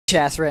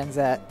ass Ren's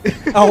at.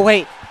 Oh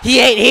wait, he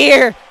ain't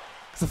here.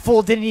 Cause the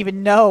fool didn't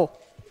even know.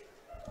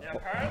 Yeah,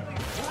 apparently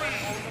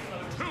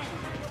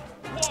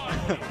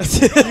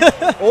 3, 2,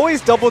 1.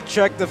 Always double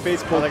check the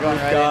Facebook Oh, they're going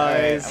group, right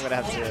guys. I'm gonna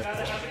have to.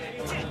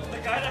 The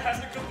guy that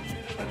hasn't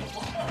competed in the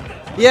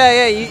month.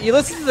 Yeah, you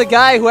listen to the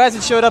guy who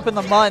hasn't showed up in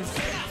the month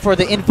for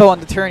the info on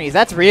the tourneys.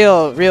 That's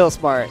real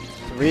smart.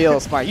 Real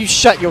smart. You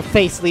shut your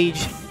face,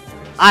 Liege.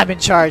 I'm in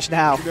charge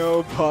now.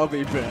 No,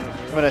 Bobby Ben.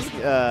 I'm gonna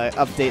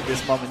update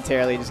this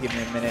momentarily. Just give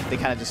me a minute. They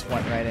kind of just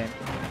went right in.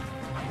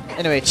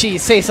 Anyway,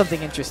 Cheese, say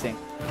something interesting.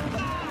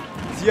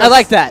 I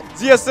like that.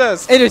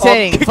 ZSS.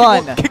 Entertaining,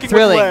 fun, kicking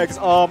thrilling. With legs.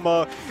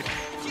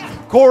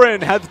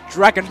 Korin has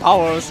dragon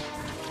powers.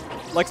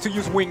 Likes to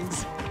use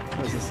wings.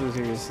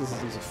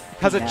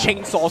 Has a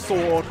chainsaw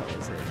sword.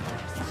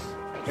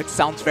 It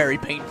sounds very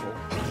painful.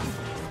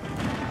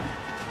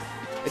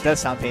 It does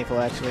sound painful,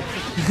 actually.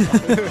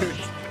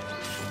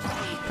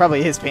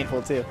 Probably is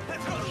painful, too.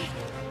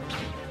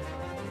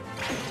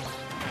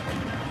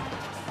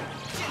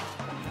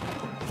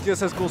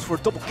 ZSS goes for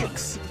double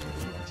kicks.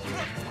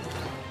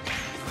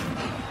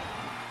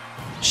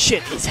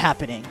 Shit is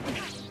happening.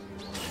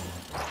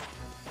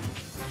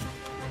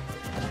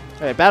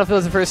 Alright, Battlefield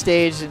is the first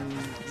stage and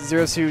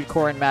Zero Suit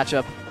Korin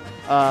matchup.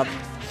 I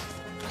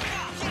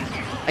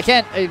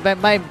can't.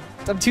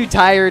 I'm too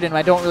tired and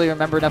I don't really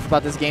remember enough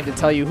about this game to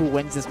tell you who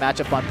wins this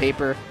matchup on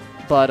paper.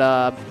 But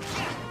I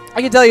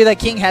can tell you that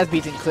King has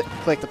beaten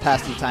Click the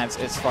past few times,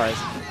 as far as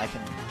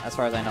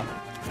I know.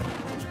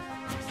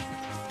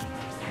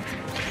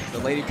 The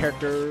lady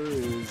character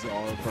is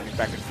running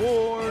back and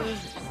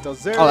forth.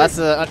 Does there? Oh, that's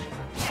a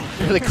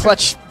really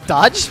clutch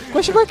dodge?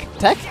 Question mark?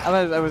 Tech?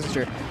 I wasn't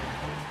sure.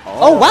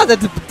 Oh wow!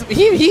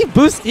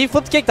 He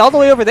flipped kicked all the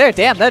way over there.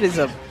 Damn, that is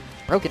a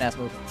broken ass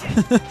move.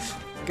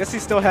 Guess he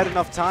still had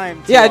enough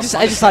time. To Yeah, I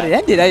just thought it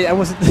ended. I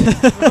wasn't.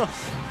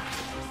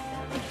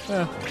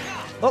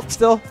 Oh,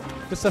 still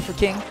good stuff for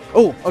King.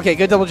 Oh, okay,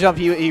 good double jump.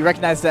 He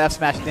recognized the F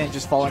smash and then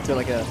just fall into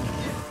like a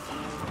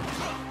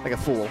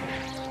fool.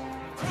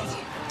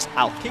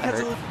 Ow! King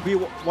has to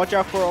watch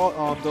out for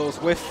all, those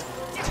with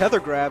tether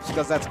grabs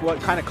because that's what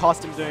kind of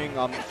cost him during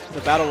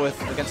the battle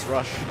against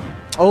Rush.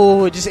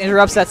 Oh, it just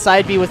interrupts that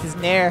side B with his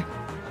nair.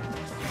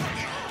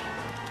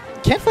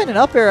 Can't find an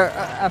up air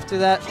after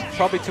that.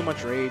 Probably too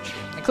much rage.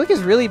 And Click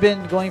has really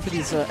been going for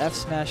these F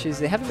smashes.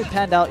 They haven't been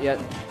panned out yet.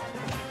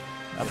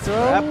 Up throw.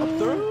 Up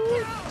throw.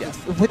 Yes.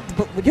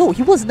 But yo,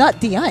 he was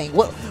not DIing.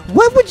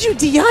 What would you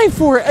DI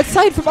for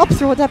aside from up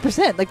throw at that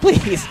percent? Like,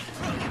 please.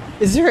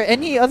 Is there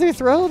any other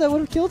throw that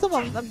would have killed him?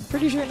 I'm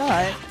pretty sure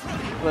not.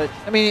 But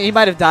I mean, he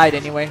might have died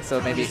anyway,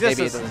 so maybe it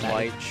doesn't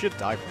matter. Should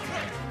die from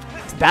that.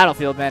 It's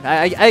Battlefield, man.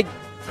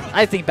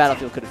 I think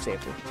Battlefield could have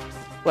saved him.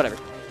 Whatever.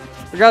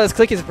 Regardless,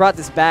 Click has brought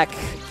this back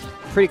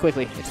pretty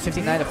quickly. It's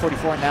 59 to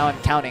 44 now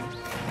and counting.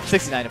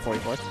 69 to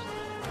 44.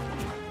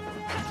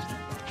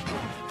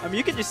 I mean,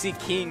 you can just see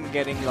King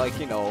getting, like,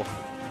 you know,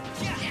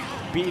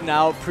 beaten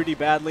out pretty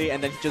badly,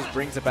 and then he just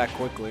brings it back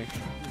quickly.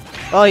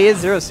 Oh, he is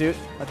Zero Suit.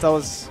 That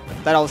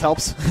always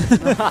helps.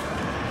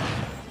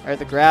 Alright,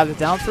 the grab, the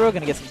down throw,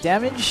 gonna get some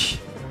damage.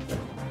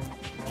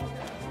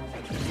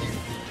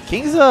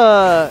 King's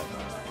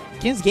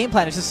game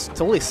plan is just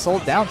totally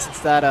sold down since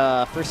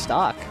that first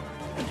stock.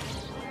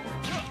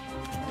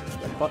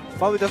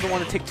 Probably doesn't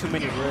want to take too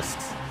many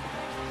risks.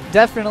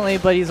 Definitely,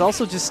 but he's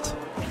also just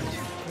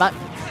not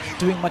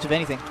doing much of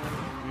anything.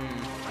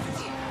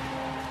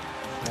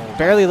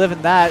 Barely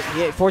living that.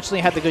 He fortunately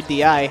had the good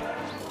DI.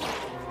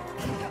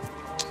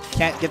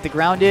 Can't get the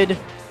grounded.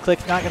 Click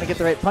not going to get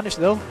the right punish,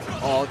 though.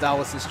 Oh, that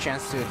was his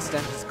chance to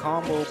extend his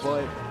combo,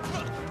 but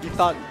he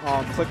thought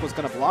Click was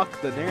going to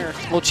block the nair.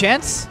 Well,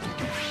 chance?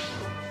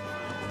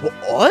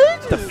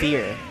 What? The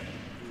fear.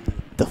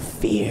 The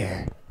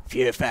fear.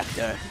 Fear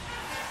factor.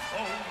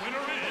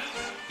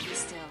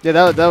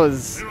 Yeah, that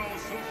was...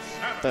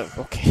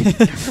 okay.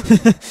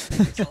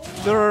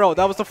 No.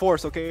 That was the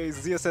force, okay?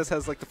 ZSS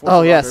has, like, the force.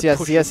 Oh, yes.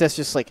 ZSS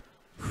just, like...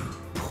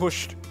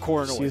 pushed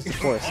Korin away. Use the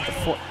force.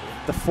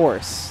 The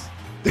force.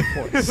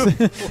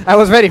 I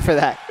was ready for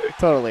that.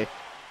 Totally.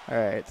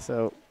 Alright,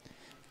 so...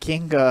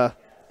 King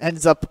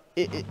ends up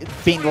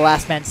being the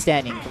last man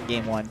standing from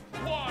game one.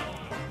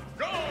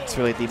 It's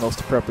really the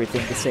most appropriate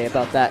thing to say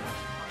about that.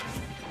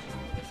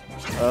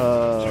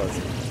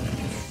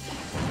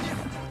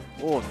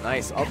 Oh,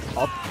 nice. Up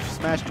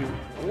smash dude.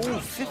 Oh,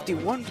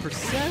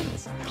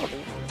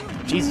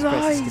 51%. Jesus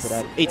Christ, stupid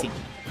ad. 18.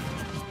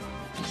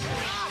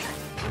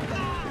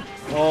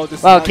 Oh,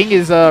 this wow, King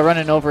is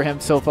running over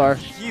him so far.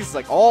 He's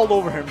like all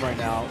over him right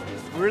now.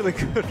 Really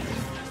good.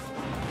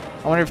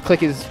 I wonder if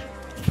Click is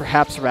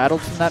perhaps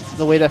rattled from that,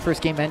 the way that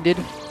first game ended.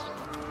 I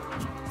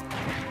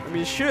mean,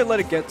 you shouldn't let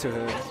it get to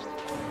him.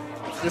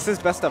 This is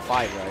best of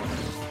 5, right?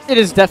 It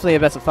is definitely a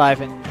best of 5,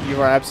 and you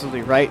are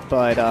absolutely right,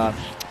 but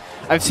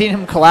I've seen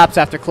him collapse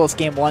after close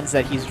game ones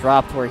that he's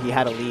dropped where he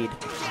had a lead.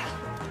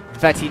 In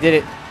fact, he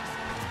did it.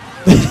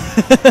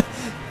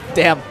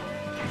 Damn.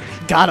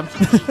 Got him.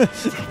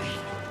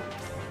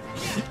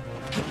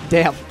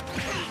 Damn.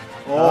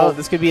 Oh,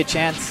 this could be a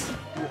chance.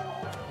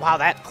 Wow,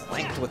 that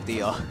clanked with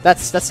the.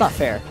 That's not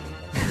fair.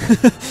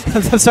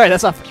 I'm sorry,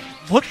 that's not.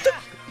 What the?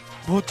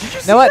 What did you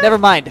say? You know what? Never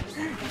mind.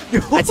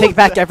 I take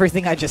back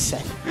everything I just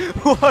said.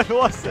 What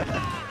was that?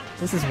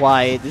 This is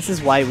why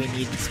we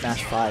need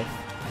Smash 5.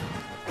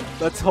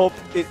 Let's hope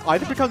it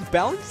either becomes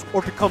balanced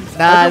or becomes.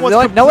 Nah,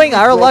 knowing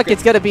our luck, broken.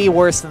 it's gonna be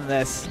worse than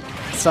this,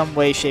 in some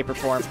way, shape, or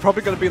form. It's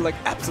probably gonna be like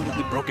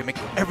absolutely broken,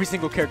 making every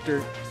single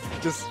character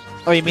just.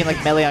 Oh, you mean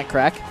like melee on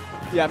crack?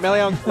 Yeah,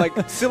 melee on like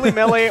silly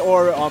melee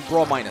or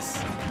brawl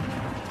minus.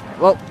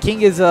 Well,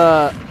 King is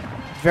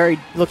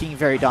looking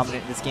very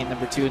dominant in this game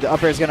number 2. The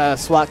upper is gonna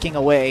swat King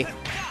away,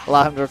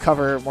 allow him to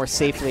recover more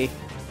safely.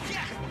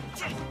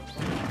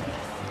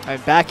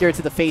 Alright, back air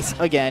to the face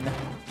again.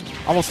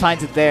 Almost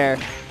finds it there.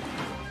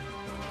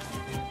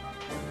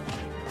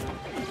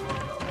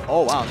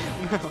 Oh wow.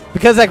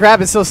 Because that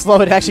grab is so slow,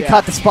 it actually Yeah.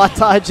 caught the spot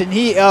dodge, and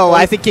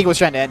I think King was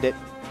trying to end it.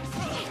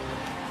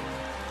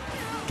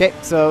 Okay,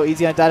 so he's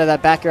gonna die to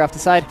that back air off the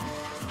side.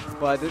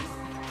 But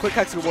Quick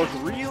Hack's gonna work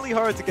really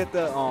hard to get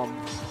the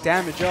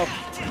damage up.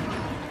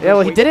 Yeah,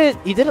 well, he did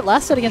it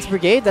last set against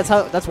Brigade.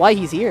 That's why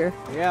he's here.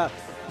 Yeah.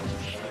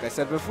 Like I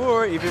said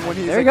before, even when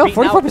he's There you like,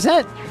 go, beaten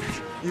out, 44%.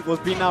 he was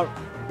beaten out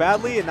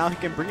badly, and now he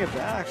can bring it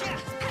back.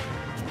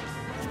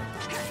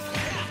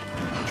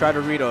 Try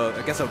to read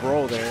I guess a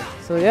roll there.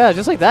 So yeah,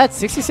 just like that,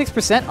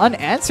 66%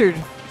 unanswered.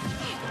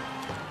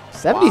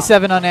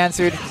 77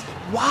 unanswered.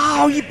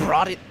 Wow, he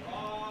brought it.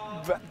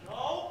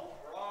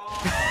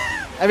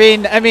 I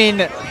mean,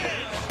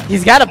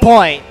 he's got a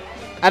point.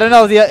 I don't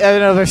know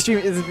if our stream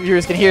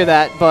viewers can hear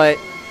that, but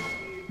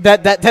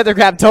that tether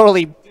grab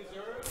totally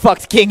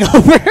fucked King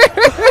over.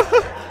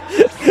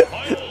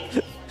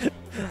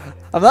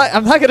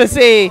 I'm not gonna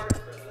say.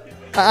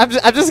 I'm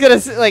just gonna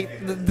say, like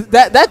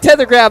that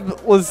tether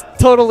grab was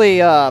totally.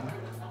 That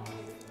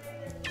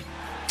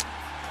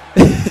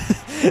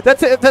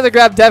tether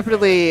grab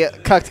definitely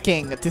cucked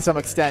King to some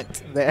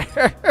extent there.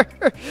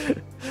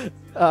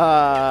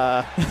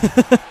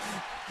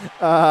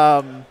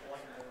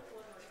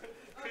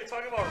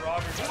 Talk about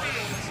Robert.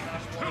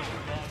 Smash 1 is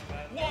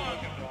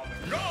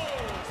man.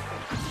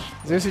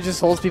 Zeus who just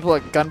holds people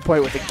at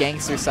gunpoint with a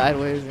gangster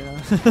sideways, you know.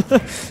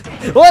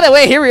 Well,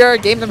 anyway, here we are,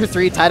 game number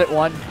 3, tied at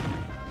 1.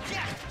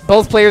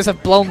 Both players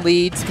have blown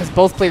leads because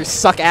both players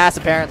suck ass,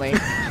 apparently.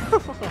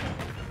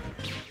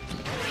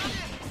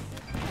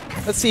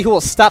 Let's see who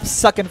will stop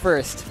sucking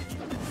first.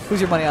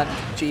 Who's your money on?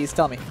 Jeez,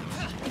 tell me.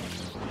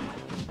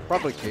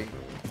 Probably King.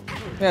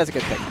 Yeah, that's a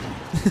good pick.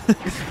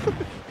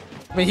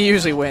 I mean, he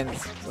usually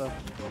wins. So.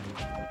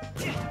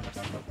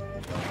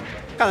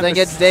 Then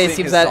again, today it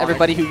seems that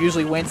everybody who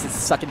usually wins is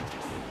sucking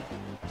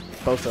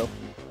Boso.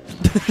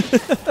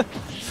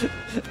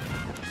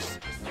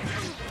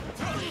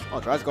 Oh,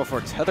 tries to go for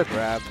a tether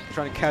grab,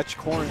 trying to catch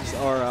Corn's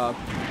or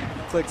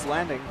Click's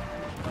landing.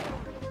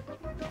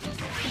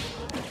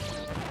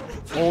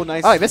 Oh,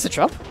 nice. Oh, he missed a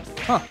trump?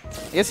 Huh.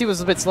 I guess he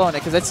was a bit slow on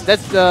it, because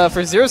that's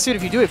for Zero Suit,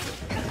 if you do it,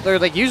 or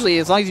like usually,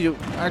 as long as you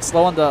aren't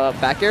slow on the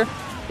back air,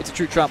 it's a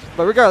true trump.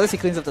 But regardless, he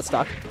cleans up the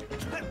stock.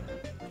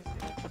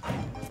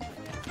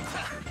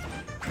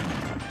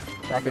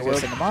 Will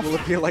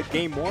it be like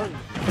game 1?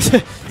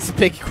 It's a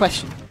big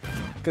question.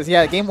 Because,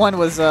 yeah, game 1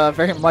 was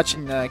very much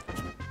in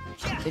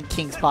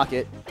King's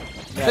pocket.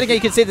 Yeah, Then again,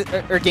 you could say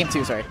that, or game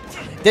 2, sorry.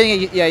 Then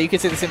again, yeah, you could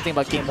say the same thing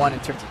about game 1 in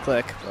terms of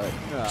click,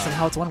 but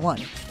somehow it's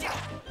 1-1.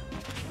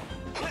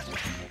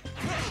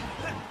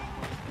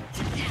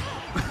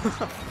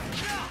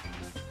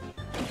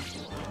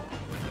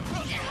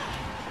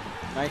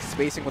 Nice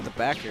spacing with the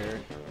back air.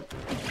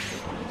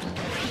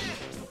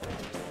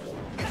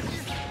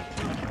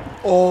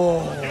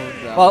 Oh,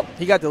 no. Well,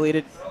 he got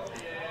deleted.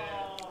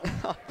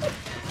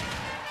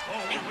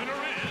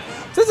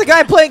 This is a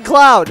guy playing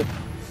Cloud.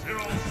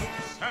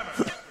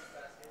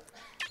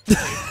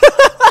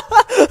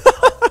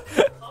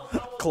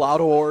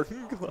 Cloud Horde.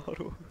 Cloud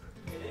Horde.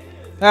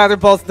 Ah, they're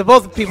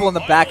both people in the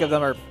back of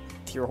them are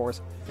tier whores.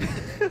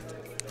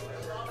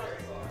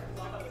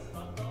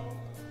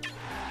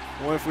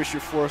 What if we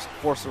should force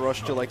a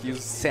rush to like use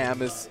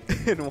Samus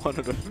in one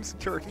of those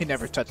turns? He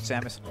never touched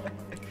Samus.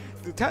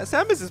 Dude,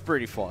 Samus is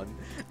pretty fun.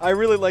 I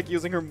really like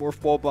using her Morph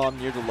Ball Bomb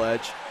near the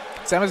ledge.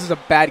 Samus is a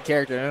bad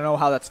character. I don't know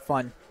how that's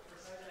fun.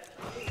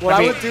 What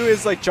I would do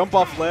is like jump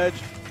off ledge,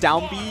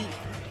 down B,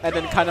 and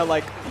then kind of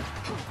like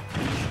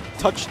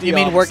touch the. You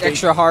mean work stage.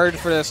 extra hard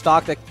for the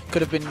stock that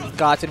could have been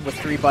gotten with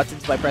 3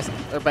 buttons by pressing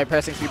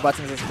 3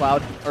 buttons as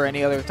Cloud or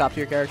any other top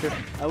tier character?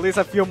 At least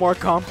I feel more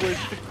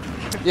accomplished.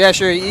 Yeah,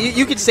 sure.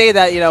 You could say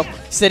that, you know,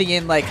 sitting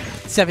in like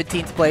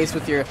 17th place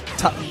with your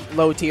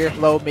low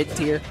mid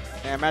tier.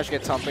 Yeah, I managed to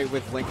get top 8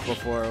 with Link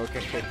before.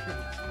 Okay.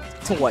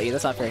 It's Hawaii.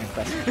 That's not very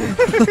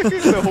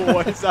impressive. So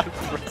what is that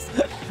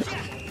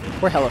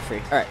impressive? We're hella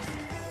free. All right.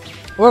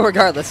 Well,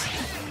 regardless,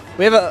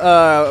 we have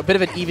a bit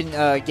of an even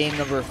game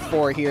number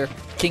 4 here.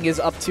 King is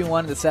up 2-1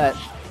 in the set.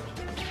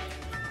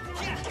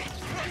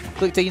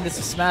 Click taking this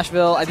to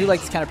Smashville. I do like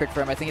this counter pick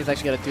for him. I think he's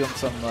actually going to do him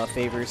some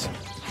favors.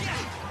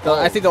 Though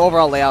I think the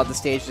overall layout of the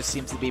stage just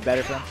seems to be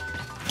better for him.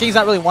 King's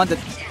not really one to...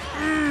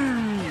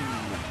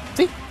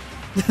 See?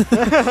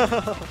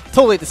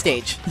 Totally the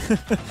stage.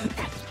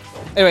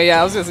 Anyway,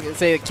 yeah, I was just gonna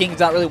say that King's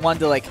not really one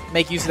to like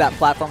make use of that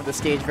platform of the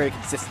stage very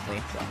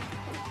consistently. So.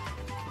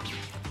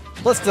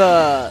 Plus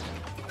the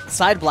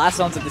side blast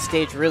zones of the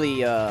stage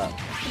really,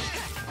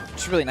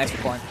 it's really nice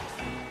for Corn.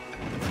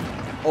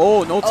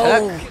 Oh, no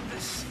tech. Oh.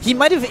 He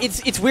might have.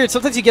 It's weird.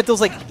 Sometimes you get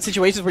those like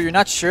situations where you're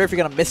not sure if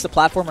you're gonna miss the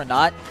platform or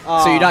not,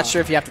 so you're not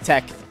sure if you have to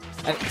tech.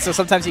 And so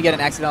sometimes you get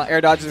an accidental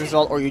air dodge as a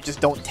result, or you just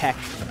don't tech.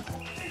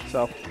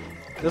 So,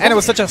 and it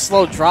was such a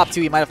slow drop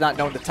too. You might have not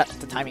known the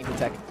timing to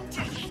tech.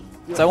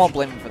 So I won't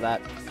blame him for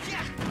that.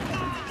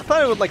 I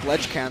thought it would like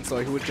ledge cancel.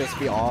 He would just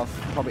be off.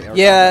 Probably air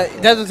Yeah,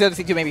 dodge. that was the other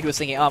thing too. Maybe he was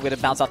thinking, oh, I'm gonna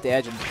bounce off the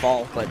edge and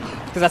fall, but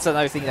because that's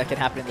another thing that can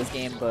happen in this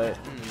game. But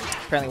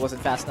apparently it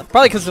wasn't fast enough.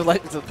 Probably because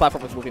the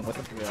platform was moving with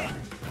him. Yeah.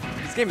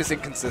 This game is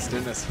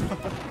inconsistent.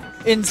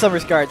 In some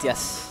regards,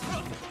 yes.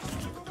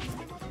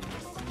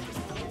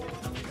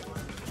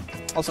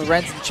 Also,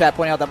 Ren's in the chat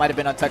pointing out that might have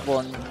been untechable,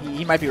 and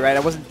he might be right.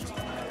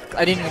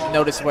 I didn't even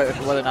notice whether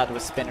or not it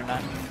was spin or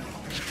not.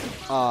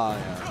 Yeah.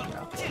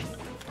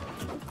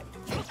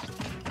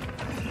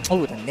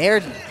 Oh, the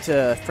nair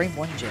to frame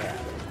 1 jab.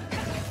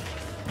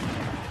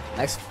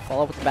 Nice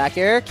follow up with the back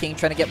air. King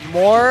trying to get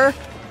more.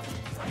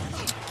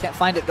 Can't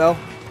find it though.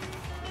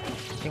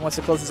 King wants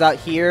to close this out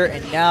here,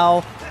 and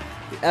now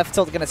the F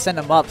tilt going to send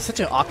him up. Such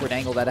an awkward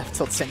angle that F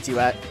tilt sends you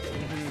at.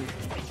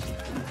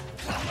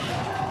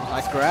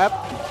 Nice grab.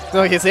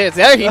 So you see, it's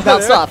there. He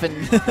bounced off, and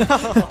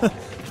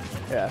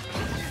yeah.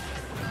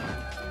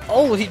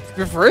 Oh, he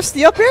reversed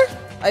the up air?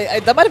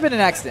 That might have been an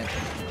accident.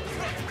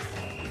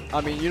 I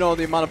mean, you know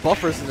the amount of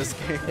buffers in this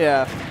game.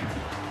 Yeah.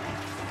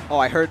 Oh,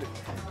 I heard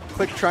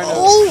Click trying to.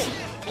 Oh!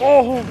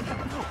 Oh!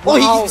 Wow.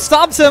 Wow. He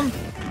stops him.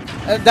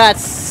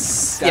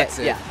 That's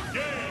it. Yeah.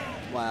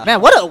 Wow.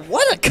 Man,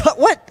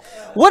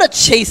 what a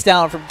chase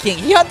down from King.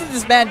 He hunted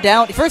this man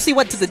down. First he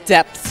went to the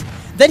depths.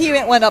 Then he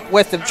went up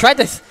with him. Tried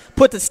to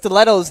put the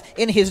stilettos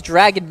in his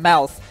dragon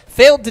mouth.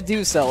 Failed to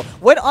do so.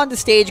 Went on the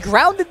stage,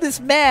 grounded this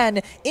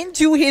man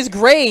into his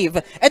grave,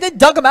 and then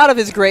dug him out of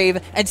his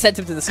grave and sent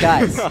him to the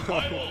skies.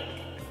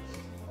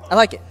 I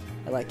like it.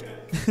 I like it.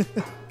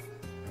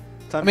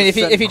 I mean,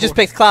 if he just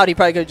picked Cloud, he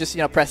probably could have just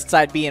pressed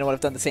side B and would have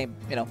done the same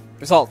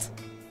result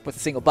with a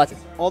single button.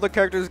 All the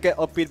characters get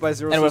upbeat by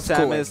Zero, And so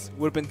it was Samus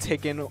would have been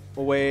taken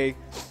away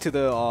to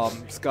the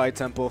Sky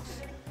Temple.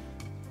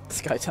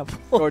 Sky Temple.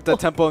 Or the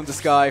Temple in the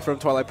Sky from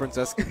Twilight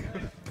Princess.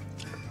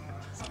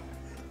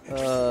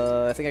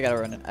 I think I gotta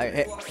run it.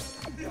 Hey,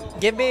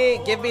 give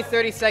me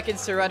 30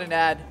 seconds to run an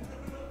ad.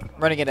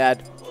 I'm running an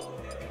ad.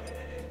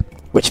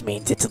 Which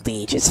means it's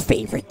Liege's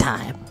favorite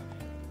time.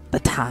 The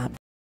time